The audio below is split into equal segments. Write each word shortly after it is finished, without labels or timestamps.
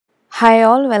Hi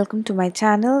all, welcome to my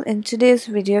channel. In today's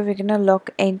video, we're gonna look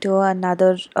into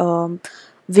another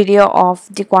video of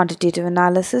the quantitative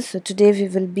analysis. So today we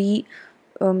will be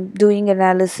doing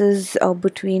analysis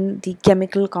between the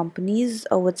chemical companies,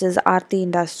 which is Aarti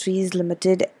Industries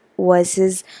Limited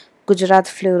versus Gujarat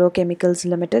Fluorochemicals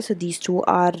Limited. So these two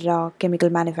are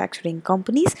chemical manufacturing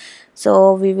companies.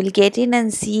 So we will get in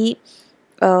and see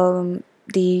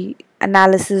the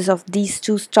analysis of these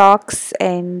two stocks,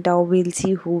 and we'll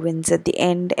see who wins at the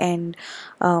end, and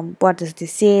what is the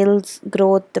sales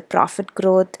growth, the profit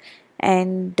growth,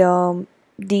 and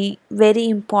the very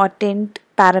important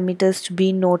parameters to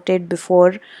be noted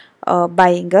before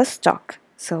buying a stock.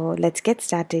 So let's get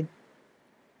started.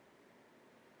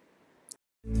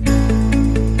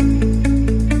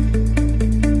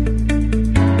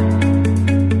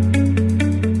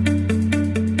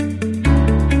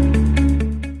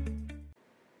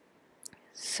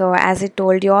 So as I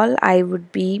told you all, I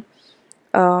would be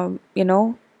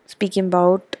speaking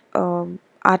about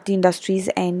Aarti Industries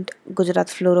and Gujarat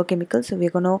Fluorochemicals. So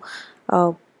we're going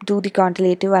to do the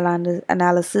quantitative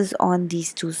analysis on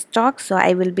these two stocks. So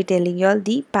I will be telling you all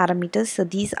the parameters. So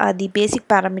these are the basic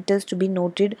parameters to be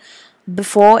noted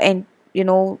before and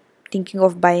thinking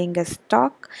of buying a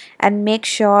stock, and make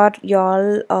sure you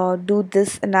all do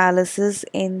this analysis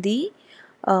in the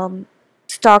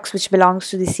stocks which belongs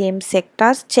to the same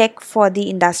sectors. Check for the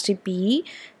industry PE.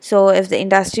 So if the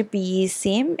industry PE is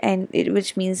same, and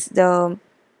which means the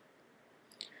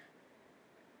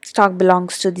stock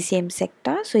belongs to the same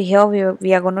sector. So here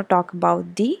we are going to talk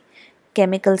about the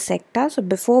chemical sector. So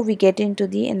before we get into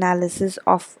the analysis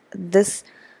of this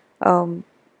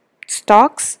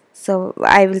stocks, so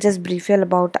I will just brief you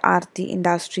about Aarti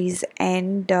Industries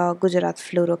and Gujarat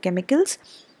Fluorochemicals.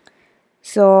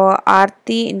 So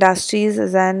Aarti Industries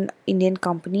is an Indian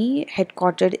company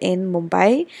headquartered in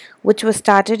Mumbai, which was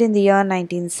started in the year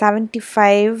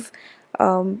 1975.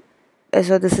 So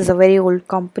this is a very old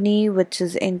company which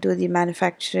is into the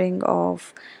manufacturing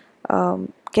of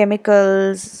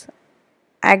chemicals,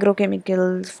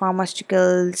 agrochemicals,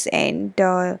 pharmaceuticals, and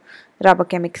rubber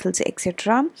chemicals,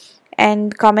 etc.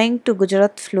 And coming to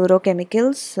Gujarat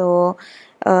Fluorochemicals, so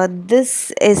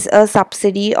this is a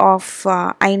subsidy of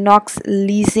Inox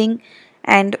Leasing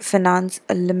and Finance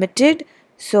Limited.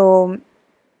 So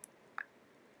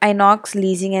Inox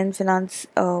Leasing and Finance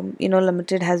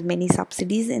Limited has many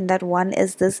subsidies. In that, one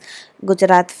is this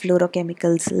Gujarat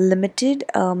Fluorochemicals Limited.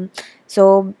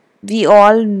 So we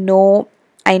all know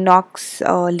Inox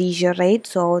Leisure, right?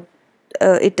 So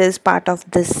it is part of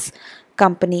this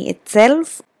company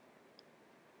itself,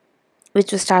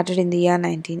 which was started in the year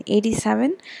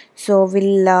 1987. So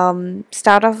we'll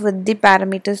start off with the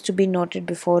parameters to be noted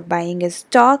before buying a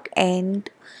stock and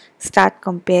start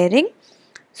comparing.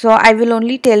 So I will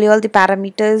only tell you all the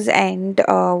parameters and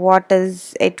what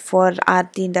is it for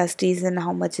Aarti Industries and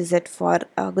how much is it for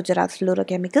Gujarat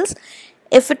Fluorochemicals.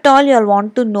 If at all you all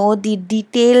want to know the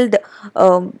detailed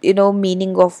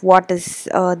meaning of what is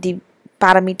the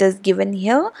parameters given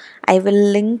here, I will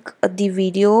link the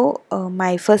video,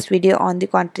 my first video on the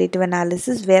quantitative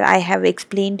analysis, where I have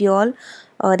explained you all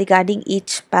regarding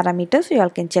each parameter, so you all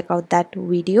can check out that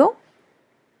video.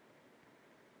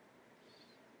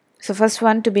 So first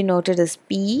one to be noted is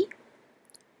PE.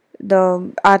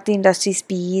 The Aarti Industries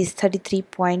PE is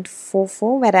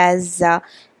 33.44, whereas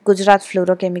Gujarat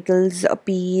Fluorochemicals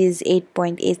PE is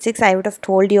 8.86. I would have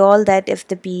told you all that if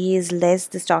the PE is less,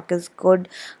 the stock is good.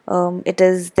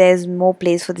 There's more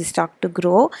place for the stock to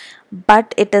grow,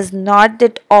 but it is not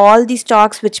that all the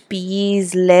stocks which PE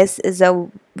is less is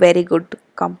a very good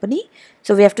company.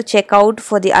 So we have to check out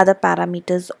for the other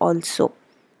parameters also.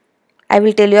 I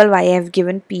will tell you all why I have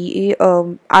given PE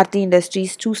Aarti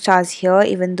Industries 2 stars here,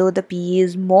 even though the PE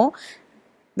is more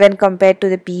when compared to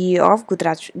the PE of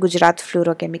Gujarat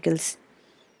Fluorochemicals.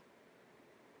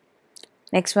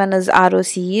 Next one is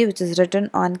ROCE, which is written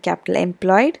on capital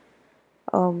employed.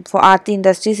 For Aarti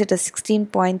Industries, it is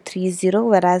 16.30,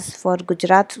 whereas for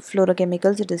Gujarat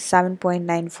Fluorochemicals, it is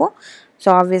 7.94.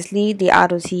 So obviously, the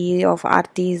ROCE of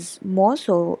Aarti is more,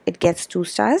 so it gets 2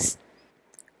 stars.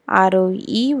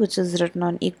 ROE, which is written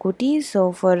on equity.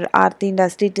 So for Aarti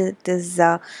Industry, it is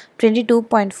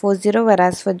 22.40,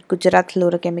 whereas for Gujarat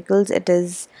Fluorochemicals, it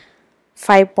is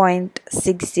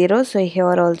 5.60. So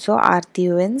here also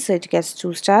Aarti wins, so it gets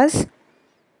 2 stars.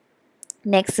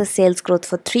 Next is sales growth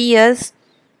for 3 years.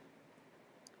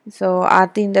 So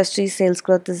Aarti Industries sales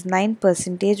growth is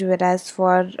 9%, whereas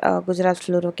for Gujarat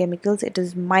Fluorochemicals, it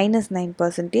is minus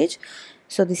 9%.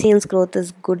 So the sales growth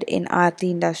is good in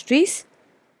Aarti Industries,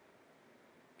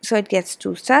 so it gets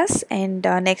 2 stars. And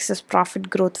next is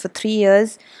profit growth for 3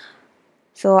 years.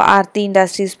 So Aarti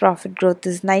Industries profit growth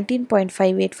is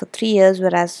 19.58 for 3 years,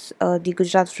 whereas the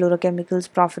Gujarat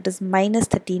Fluorochemicals profit is minus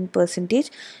 13%.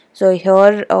 So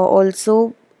here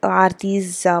also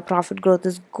Aarti's profit growth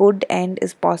is good and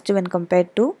is positive when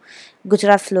compared to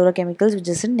Gujarat Fluorochemicals, which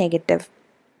is a negative.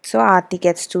 So Aarti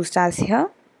gets 2 stars here.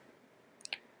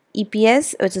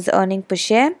 EPS, which is earning per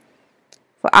share.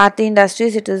 For Aarti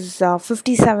Industries, it is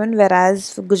 57,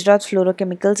 whereas for Gujarat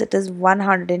Fluorochemicals, it is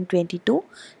 122.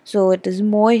 So it is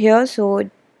more here. So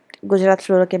Gujarat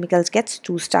Fluorochemicals gets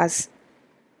 2 stars.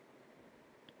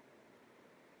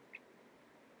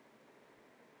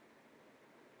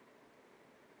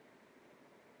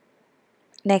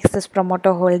 Next is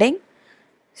promoter holding.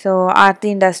 So Aarti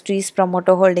Industries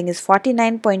promoter holding is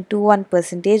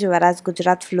 49.21%, whereas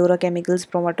Gujarat Fluorochemicals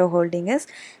promoter holding is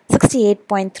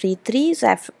 68.33. So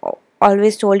I've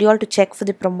always told you all to check for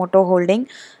the promoter holding.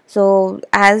 So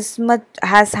as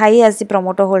high as the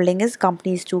promoter holding is,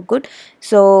 company is too good.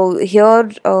 So here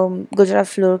Gujarat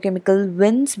Fluorochemical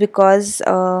wins because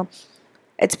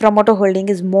its promoter holding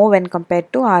is more when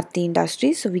compared to Aarti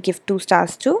Industries. So we give 2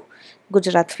 stars to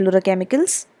Gujarat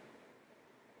Fluorochemicals.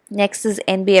 Next is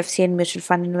NBFC and mutual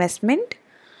fund investment.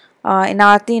 In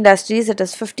Aarti Industries, it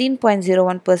is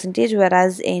 15.01%,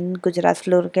 whereas in Gujarat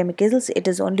Fluorochemicals, it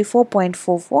is only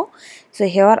 4.44. So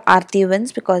here Aarti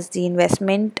wins because the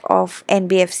investment of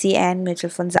NBFC and mutual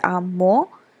funds are more.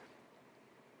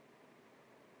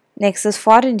 Next is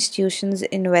foreign institutions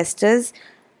investors.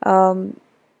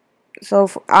 So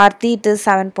for Aarti it is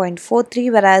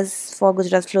 7.43, whereas for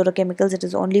Gujarat Fluorochemicals it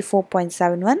is only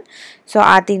 4.71. So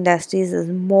Aarti Industries is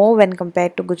more when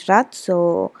compared to Gujarat.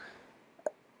 So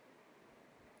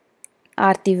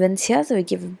Aarti wins here, so we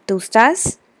give 2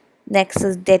 stars. Next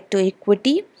is debt to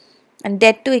equity. And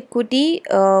debt to equity,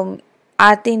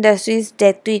 Aarti Industries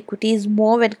debt to equity is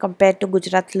more when compared to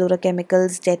Gujarat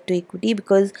Fluorochemicals debt to equity,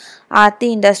 because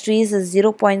Aarti Industries is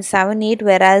 0.78,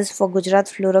 whereas for Gujarat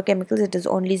Fluorochemicals it is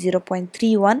only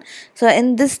 0.31. So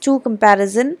in this two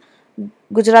comparison,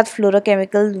 Gujarat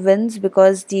Fluorochemicals wins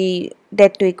because the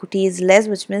debt to equity is less,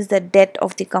 which means the debt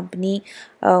of the company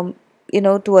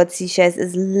towards the shares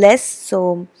is less.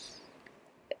 So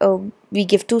we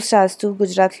give 2 stars to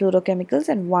Gujarat Fluorochemicals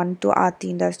and 1 to Aarti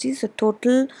Industries. So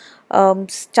total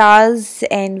stars,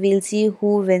 and we'll see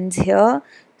who wins here.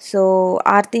 So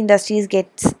Aarti Industries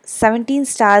gets 17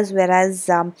 stars, whereas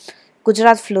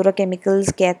Gujarat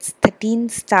Fluorochemicals gets 13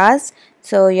 stars.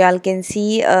 So y'all can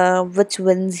see which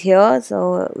wins here.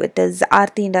 So it is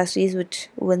Aarti Industries which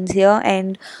wins here,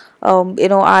 and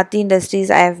Aarti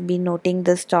Industries, I have been noting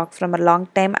this stock from a long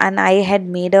time, and I had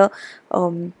made a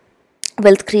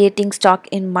wealth creating stock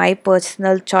in my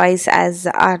personal choice as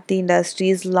Aarti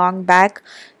Industries long back.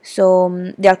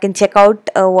 So y'all can check out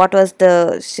what was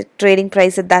the trading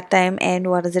price at that time and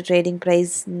what is the trading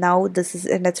price now. This is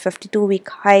in its 52-week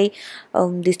high.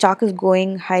 The stock is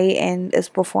going high and is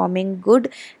performing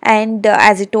good, and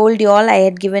as I told you all, I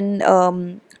had given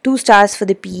 2 stars for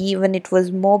the PE when it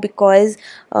was more, because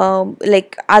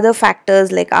like other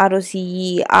factors like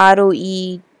ROCE,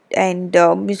 ROE, and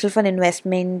mutual fund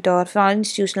investment or foreign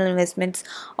institutional investments,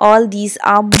 all these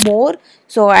are more.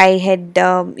 So I had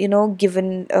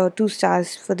given 2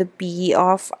 stars for the PE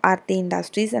of Aarti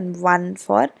Industries and 1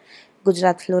 for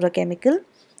Gujarat Fluorochemical.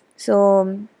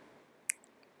 So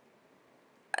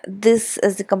this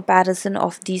is the comparison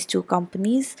of these two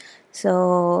companies.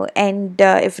 So, and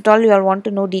if at all you all want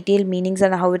to know detailed meanings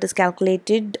and how it is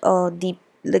calculated,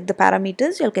 the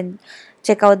parameters, you can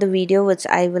check out the video which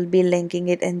I will be linking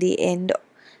it in the end,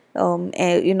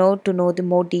 to know the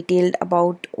more detailed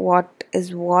about what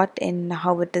is what and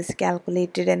how it is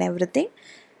calculated and everything.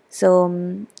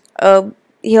 So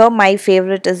here my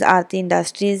favorite is Aarti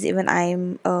Industries. Even I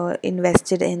am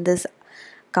invested in this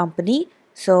company.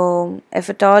 So if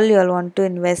at all you all want to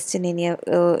invest in any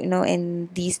in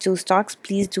these two stocks,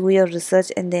 please do your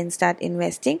research and then start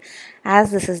investing,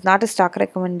 as this is not a stock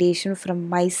recommendation from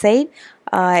my side.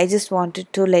 I just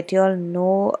wanted to let you all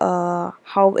know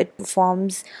how it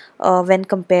performs when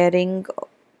comparing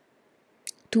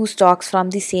two stocks from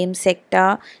the same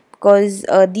sector, because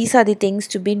these are the things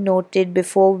to be noted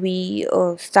before we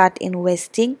start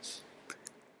investing.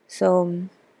 So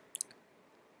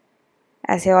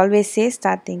as I always say,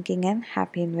 start thinking and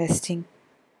happy investing.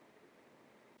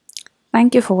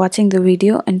 Thank you for watching the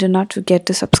video, and do not forget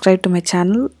to subscribe to my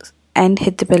channel and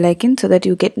hit the bell icon so that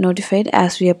you get notified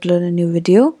as we upload a new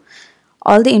video.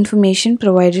 All the information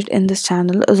provided in this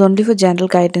channel is only for general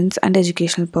guidance and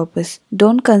educational purpose.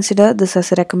 Don't consider this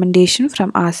as a recommendation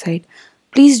from our side.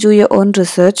 Please do your own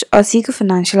research or seek a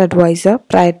financial advisor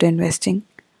prior to investing.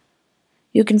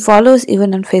 You can follow us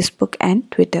even on Facebook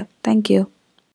and Twitter. Thank you.